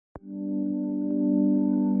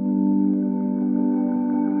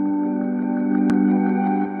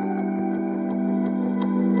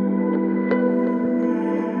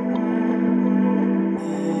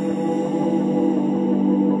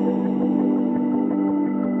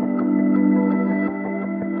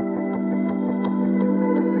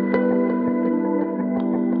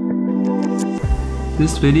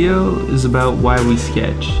This video is about why we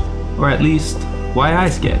sketch, or at least why I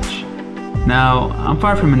sketch. Now, I'm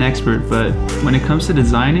far from an expert, but when it comes to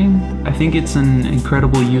designing, I think it's an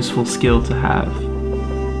incredibly useful skill to have.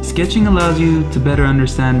 Sketching allows you to better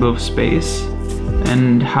understand both space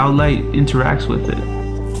and how light interacts with it.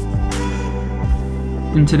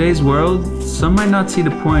 In today's world, some might not see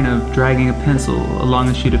the point of dragging a pencil along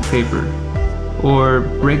a sheet of paper, or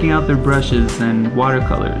breaking out their brushes and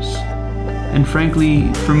watercolors. And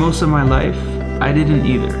frankly, for most of my life, I didn't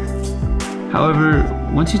either. However,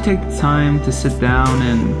 once you take the time to sit down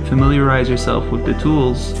and familiarize yourself with the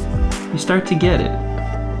tools, you start to get it.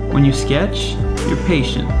 When you sketch, you're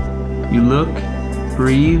patient. You look,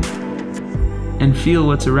 breathe, and feel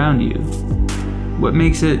what's around you. What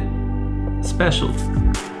makes it special?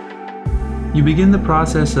 You begin the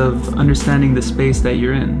process of understanding the space that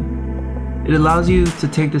you're in. It allows you to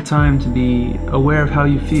take the time to be aware of how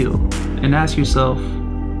you feel and ask yourself,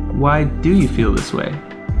 why do you feel this way?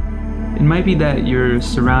 It might be that you're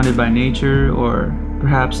surrounded by nature, or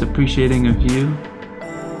perhaps appreciating a view,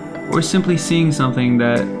 or simply seeing something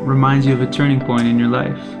that reminds you of a turning point in your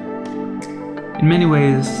life. In many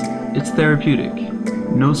ways, it's therapeutic.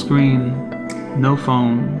 No screen, no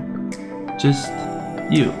phone, just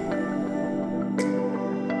you.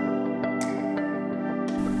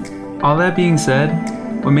 All that being said,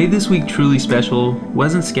 what made this week truly special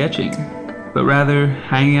wasn't sketching, but rather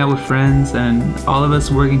hanging out with friends and all of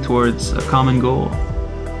us working towards a common goal.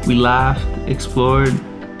 We laughed, explored,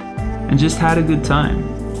 and just had a good time.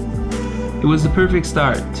 It was the perfect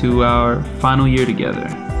start to our final year together.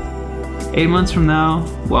 8 months from now,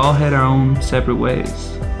 we'll all head our own separate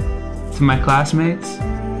ways. To my classmates,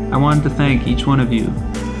 I wanted to thank each one of you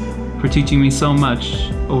for teaching me so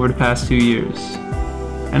much over the past 2 years.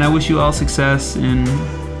 And I wish you all success in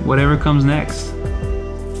whatever comes next.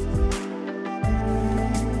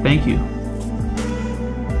 Thank you.